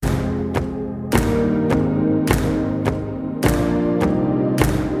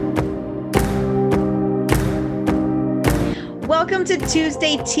Welcome to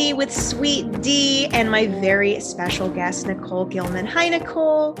Tuesday Tea with Sweet D and my very special guest, Nicole Gilman. Hi,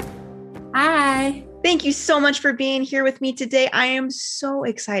 Nicole. Hi. Thank you so much for being here with me today. I am so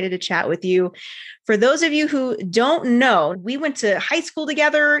excited to chat with you. For those of you who don't know, we went to high school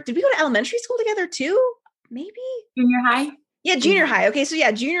together. Did we go to elementary school together too? Maybe? Junior high? Yeah, junior high. Okay, so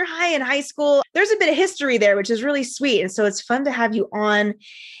yeah, junior high and high school. There's a bit of history there, which is really sweet. And so it's fun to have you on.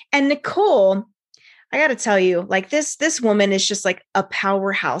 And Nicole, I got to tell you, like this woman is just like a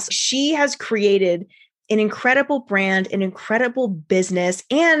powerhouse. She has created an incredible brand, an incredible business,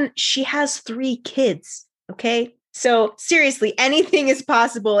 and she has 3 kids. Okay. So seriously, anything is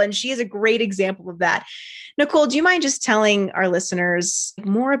possible. And she is a great example of that. Nicole, do you mind just telling our listeners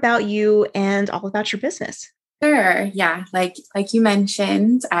more about you and all about your business? Sure. Yeah. Like you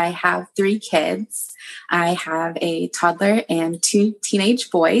mentioned, I have 3 kids. I have a toddler and 2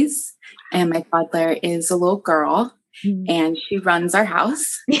 teenage boys. And my toddler is a little girl and she runs our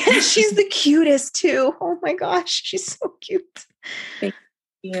house. Yeah, she's the cutest too. Oh my gosh, she's so cute. Thank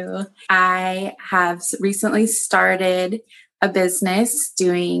you. I have recently started a business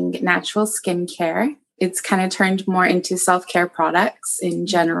doing natural skincare. It's kind of turned more into self-care products in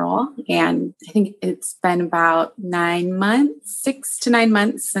general. And I think it's been about 6 to 9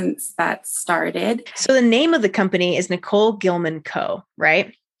 months since that started. So the name of the company is Nicole Gilman Co.,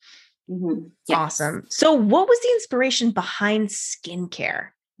 right? Mm-hmm. Yes. Awesome. So what was the inspiration behind skincare?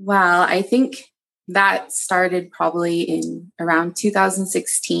 Well, I think that started probably in around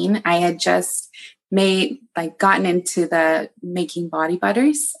 2016. I had just gotten into the making body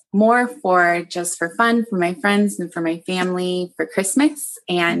butters more for fun for my friends and for my family for Christmas.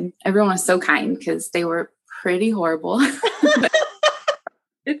 And everyone was so kind because they were pretty horrible.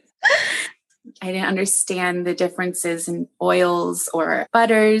 I didn't understand the differences in oils or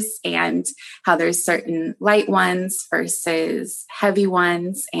butters and how there's certain light ones versus heavy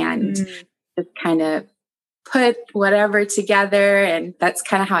ones, and just kind of put whatever together. And that's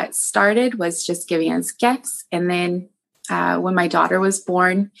kind of how it started, was just giving us gifts. And then when my daughter was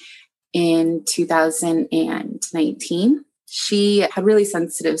born in 2019, she had really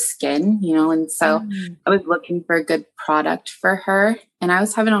sensitive skin, and so I was looking for a good product for her, and I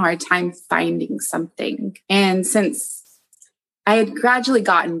was having a hard time finding something. And since I had gradually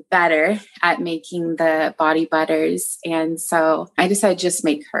gotten better at making the body butters, and so I decided to just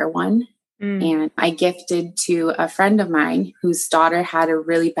make her one. And I gifted to a friend of mine whose daughter had a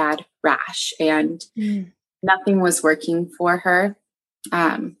really bad rash and nothing was working for her.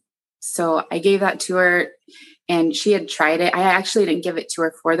 So I gave that to her. And she had tried it. I actually didn't give it to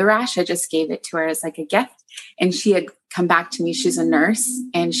her for the rash. I just gave it to her as like a gift. And she had come back to me. She's a nurse.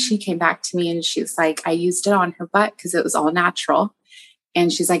 And she came back to me and she was like, I used it on her butt because it was all natural.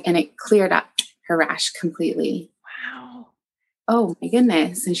 And she's like, and it cleared up her rash completely. Wow. Oh my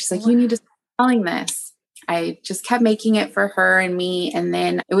goodness. And she's like, you need to start selling this. I just kept making it for her and me. And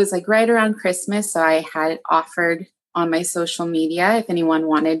then it was like right around Christmas. So I had it offered on my social media if anyone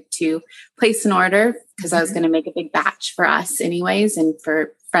wanted to place an order, because I was going to make a big batch for us anyways and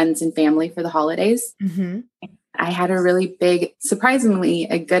for friends and family for the holidays. I had a really big, surprisingly,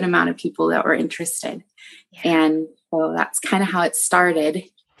 a good amount of people that were interested. Yeah. And so that's kind of how it started.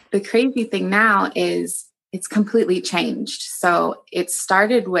 The crazy thing now is it's completely changed. So it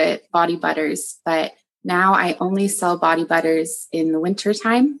started with body butters, but now I only sell body butters in the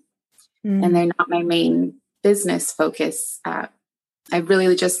wintertime, and they're not my main business focus. I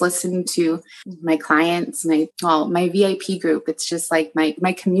really just listen to my clients, my VIP group. It's just like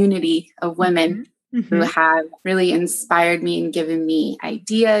my community of women who have really inspired me and given me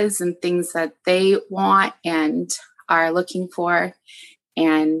ideas and things that they want and are looking for.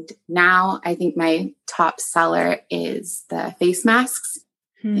 And now I think my top seller is the face masks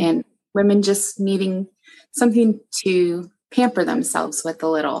and women just needing something to pamper themselves with a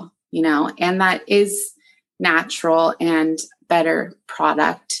little, and that is natural and better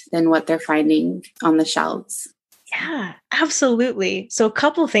product than what they're finding on the shelves. Yeah, absolutely. So a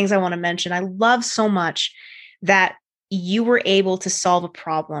couple of things I want to mention. I love so much that you were able to solve a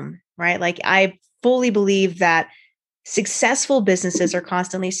problem, right? Like I fully believe that successful businesses are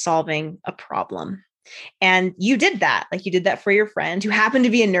constantly solving a problem. And you did that. Like you did that for your friend who happened to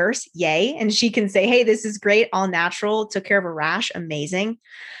be a nurse. Yay. And she can say, hey, this is great. All natural. Took care of a rash. Amazing.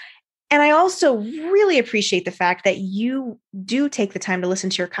 And I also really appreciate the fact that you do take the time to listen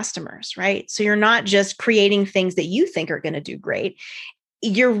to your customers, right? So you're not just creating things that you think are going to do great.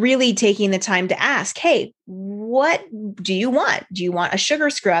 you're really taking the time to ask, hey, what do you want? Do you want a sugar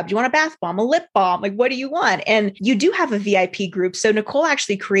scrub? Do you want a bath bomb, a lip balm? Like, what do you want? And you do have a VIP group. So Nicole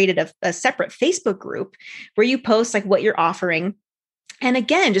actually created a separate Facebook group where you post like what you're offering. And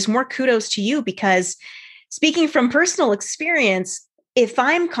again, just more kudos to you, because speaking from personal experience, if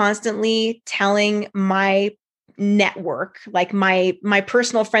I'm constantly telling my network, like my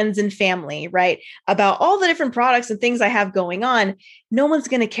personal friends and family, right, about all the different products and things I have going on, no one's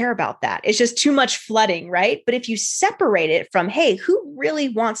going to care about that. It's just too much flooding, right? But if you separate it from, hey, who really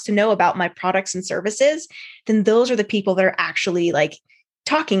wants to know about my products and services, then those are the people that are actually like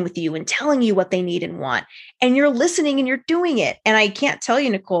talking with you and telling you what they need and want. And you're listening and you're doing it. And I can't tell you,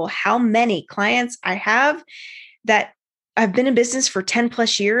 Nicole, how many clients I have that I've been in business for 10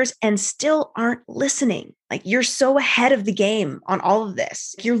 plus years and still aren't listening. Like, you're so ahead of the game on all of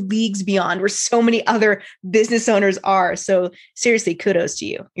this. You're leagues beyond where so many other business owners are. So seriously, kudos to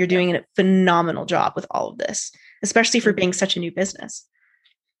you. You're doing a phenomenal job with all of this, especially for being such a new business.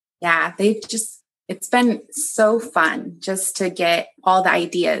 Yeah, it's been so fun just to get all the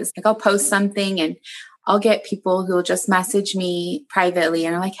ideas. Like, I'll post something and I'll get people who will just message me privately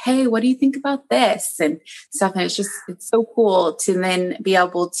and are like, hey, what do you think about this? And stuff. And it's so cool to then be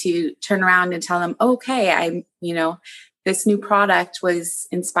able to turn around and tell them, okay, this new product was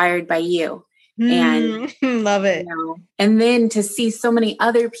inspired by you. And love it. And then to see so many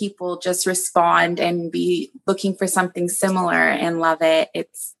other people just respond and be looking for something similar and love it. It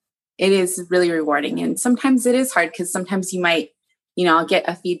is really rewarding. And sometimes it is hard because sometimes you might, I'll get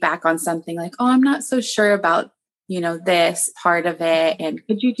a feedback on something like, oh, I'm not so sure about, this part of it. And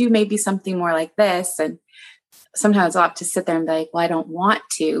could you do maybe something more like this? And sometimes I'll have to sit there and be like, well, I don't want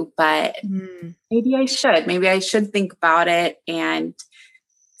to, but maybe I should. Maybe I should think about it. And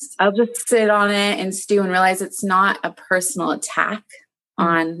I'll just sit on it and stew and realize it's not a personal attack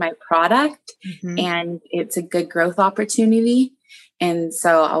on my product. And it's a good growth opportunity. And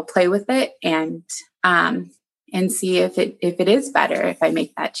so I'll play with it and see if it is better if I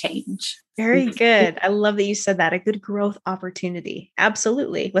make that change. Very good. I love that you said that. A good growth opportunity.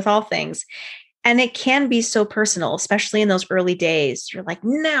 Absolutely. With all things. And it can be so personal, especially in those early days. You're like,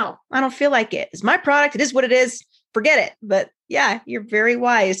 no, I don't feel like it. It's my product. It is what it is. Forget it. But yeah, you're very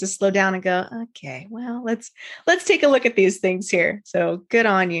wise to slow down and go, okay, well, let's take a look at these things here. So good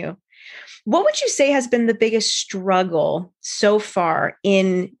on you. What would you say has been the biggest struggle so far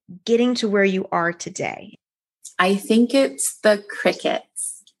in getting to where you are today? I think it's the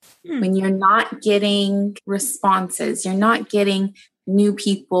crickets. When you're not getting responses, you're not getting new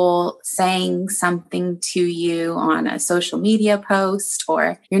people saying something to you on a social media post,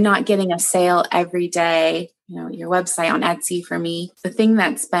 or you're not getting a sale every day. Your website on Etsy for me. The thing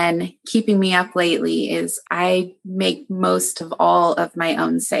that's been keeping me up lately is I make most of all of my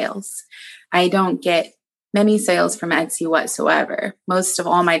own sales. I don't get many sales from Etsy whatsoever. Most of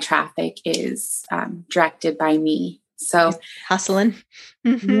all my traffic is directed by me. So hustling.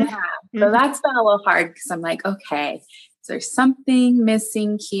 Yeah. So that's been a little hard because I'm like, okay, is there something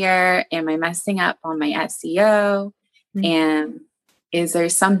missing here? Am I messing up on my SEO? And is there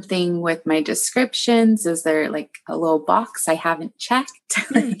something with my descriptions? Is there like a little box I haven't checked?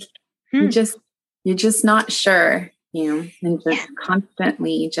 You're just not sure, and just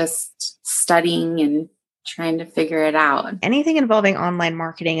constantly just studying and trying to figure it out. Anything involving online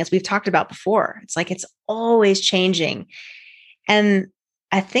marketing, as we've talked about before, it's like it's always changing. And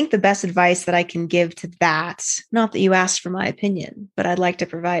I think the best advice that I can give to that, not that you asked for my opinion, but I'd like to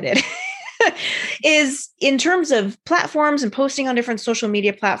provide it, is in terms of platforms and posting on different social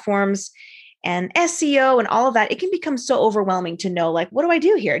media platforms and SEO and all of that, it can become so overwhelming to know, like, what do I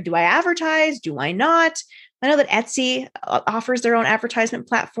do here? Do I advertise? Do I not? I know that Etsy offers their own advertisement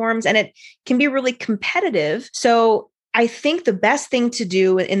platforms and it can be really competitive. So I think the best thing to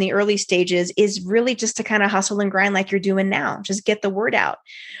do in the early stages is really just to kind of hustle and grind like you're doing now. Just get the word out.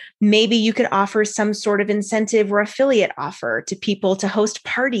 Maybe you could offer some sort of incentive or affiliate offer to people to host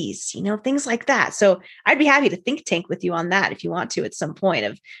parties, things like that. So I'd be happy to think tank with you on that if you want to at some point,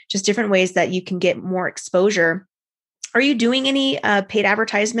 of just different ways that you can get more exposure. Are you doing any paid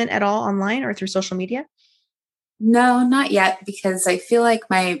advertisement at all online or through social media? No, not yet, because I feel like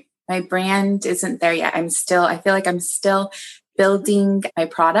my brand isn't there yet. I feel like I'm still building my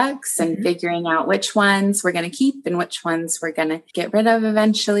products and figuring out which ones we're going to keep and which ones we're going to get rid of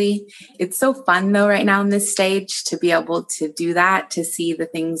eventually. It's so fun though, right now in this stage, to be able to do that, to see the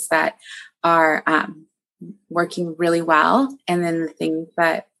things that are working really well and then the things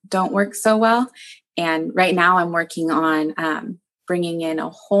that don't work so well. And right now I'm working on bringing in a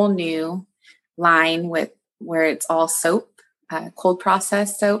whole new line where it's all soap. cold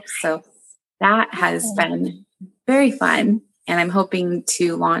process soap. So that has been very fun. And I'm hoping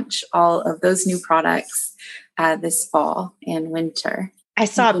to launch all of those new products this fall and winter. I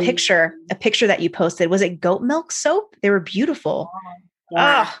saw a picture that you posted. Was it goat milk soap? They were beautiful.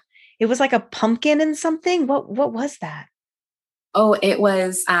 Yeah. Oh, it was like a pumpkin and something. What was that? Oh, it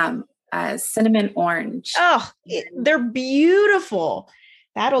was cinnamon orange. Oh, they're beautiful.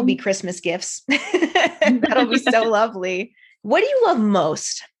 That'll be Christmas gifts. That'll be so lovely. What do you love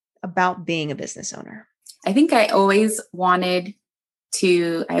most about being a business owner? I think I always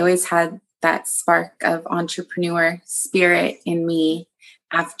had that spark of entrepreneur spirit in me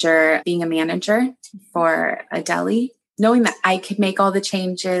after being a manager for a deli, knowing that I could make all the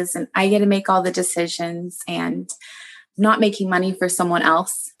changes and I get to make all the decisions and not making money for someone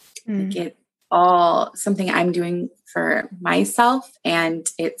else. Like it's all something I'm doing for myself, and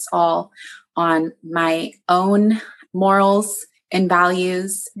it's all on my own morals and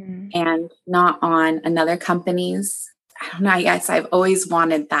values and not on another company's. I don't know. I guess I've always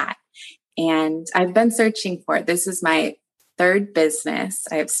wanted that. And I've been searching for it. This is my third business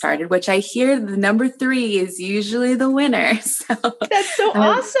I've started, which I hear the number 3 is usually the winner. So that's so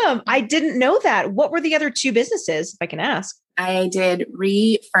awesome. I didn't know that. What were the other 2 businesses, if I can ask? I did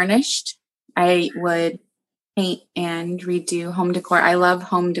refurnished. I would paint and redo home decor. I love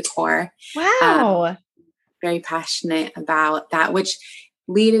home decor. Wow. Very passionate about that, which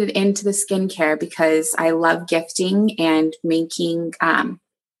lead it into the skincare because I love gifting and making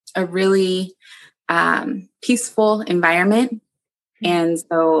a really peaceful environment. And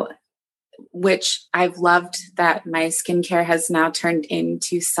so, which I've loved that my skincare has now turned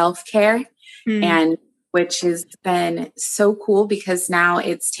into self-care and which has been so cool because now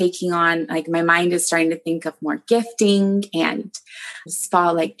it's taking on, like, my mind is starting to think of more gifting and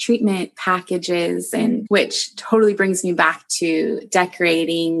spa like treatment packages, and which totally brings me back to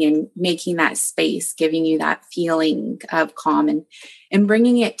decorating and making that space, giving you that feeling of calm and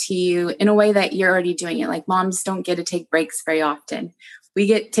bringing it to you in a way that you're already doing it. Like, moms don't get to take breaks very often. We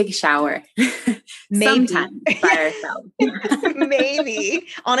get to take a shower sometimes by ourselves. Maybe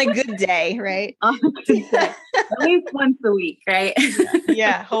on a good day, right? On a good day. At least once a week, right?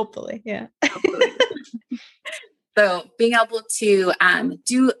 Yeah, hopefully. Yeah. Hopefully. So being able to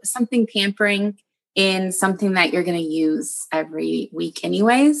do something pampering in something that you're going to use every week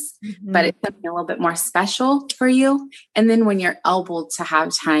anyways, but it's something a little bit more special for you. And then when you're able to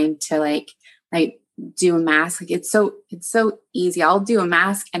have time to like do a mask, like it's so easy. I'll do a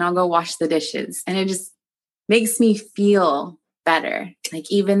mask and I'll go wash the dishes, and it just makes me feel better. Like,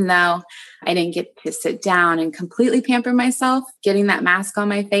 even though I didn't get to sit down and completely pamper myself, getting that mask on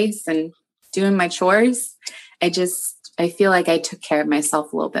my face and doing my chores, I feel like I took care of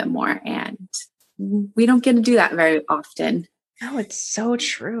myself a little bit more, and we don't get to do that very often. Oh, it's so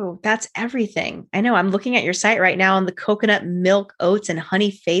true. That's everything. I know. I'm looking at your site right now on the coconut milk, oats, and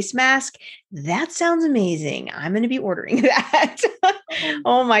honey face mask. That sounds amazing. I'm going to be ordering that.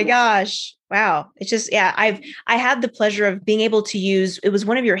 Oh my gosh. Wow. It's just, yeah, I had the pleasure of being able to use, it was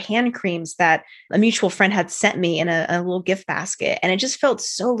one of your hand creams that a mutual friend had sent me in a little gift basket. And it just felt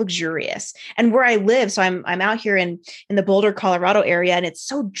so luxurious. And where I live, so I'm out here in the Boulder, Colorado area, and it's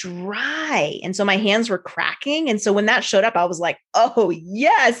so dry. And so my hands were cracking. And so when that showed up, I was like, oh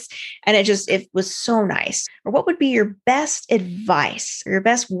yes. And it was so nice. Or what would be your best advice or your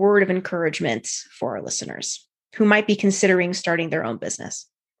best word of encouragement for our listeners who might be considering starting their own business?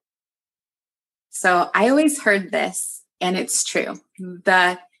 So I always heard this, and it's true.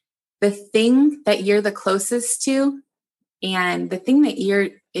 The thing that you're the closest to, and the thing that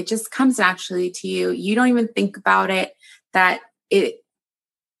it just comes naturally to you. You don't even think about it, that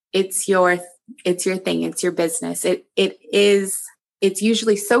it's your thing. It's your business. It's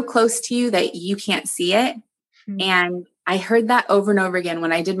usually so close to you that you can't see it. And I heard that over and over again.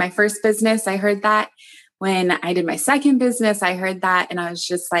 When I did my first business, I heard that. When I did my second business, I heard that. And I was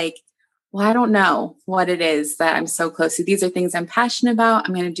just like, well, I don't know what it is that I'm so close to. These are things I'm passionate about.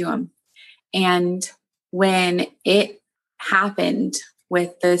 I'm going to do them. And when it happened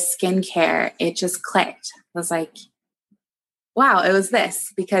with the skincare, it just clicked. I was like, wow, it was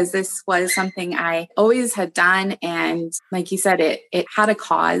this, because this was something I always had done. And like you said, it had a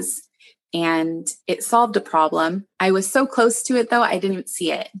cause and it solved a problem. I was so close to it though, I didn't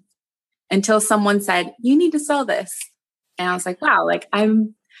see it until someone said, you need to sell this. And I was like, wow, like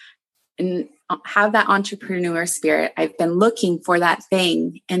and have that entrepreneur spirit. I've been looking for that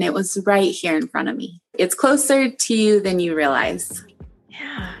thing, and it was right here in front of me. It's closer to you than you realize.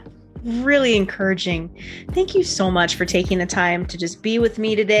 Yeah. really encouraging. Thank you so much for taking the time to just be with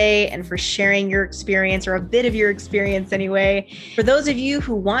me today and for sharing your experience, or a bit of your experience anyway. For those of you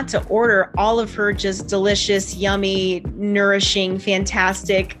who want to order all of her just delicious, yummy, nourishing,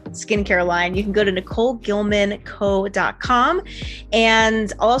 fantastic skincare line, you can go to NicoleGilmanCo.com.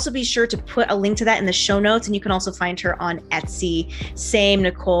 And I'll also be sure to put a link to that in the show notes. And you can also find her on Etsy, same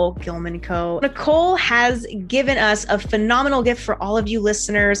Nicole Gilman Co. Nicole has given us a phenomenal gift for all of you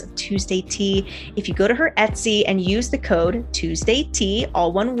listeners of Tuesday Tea. If you go to her Etsy and use the code Tuesday Tea,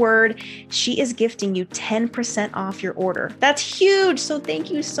 all one word, she is gifting you 10% off your order. That's huge. So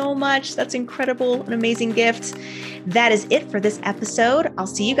thank you so much. That's incredible, an amazing gift. That is it for this episode. I'll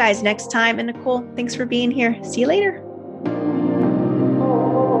see you guys next time. And Nicole, thanks for being here. See you later.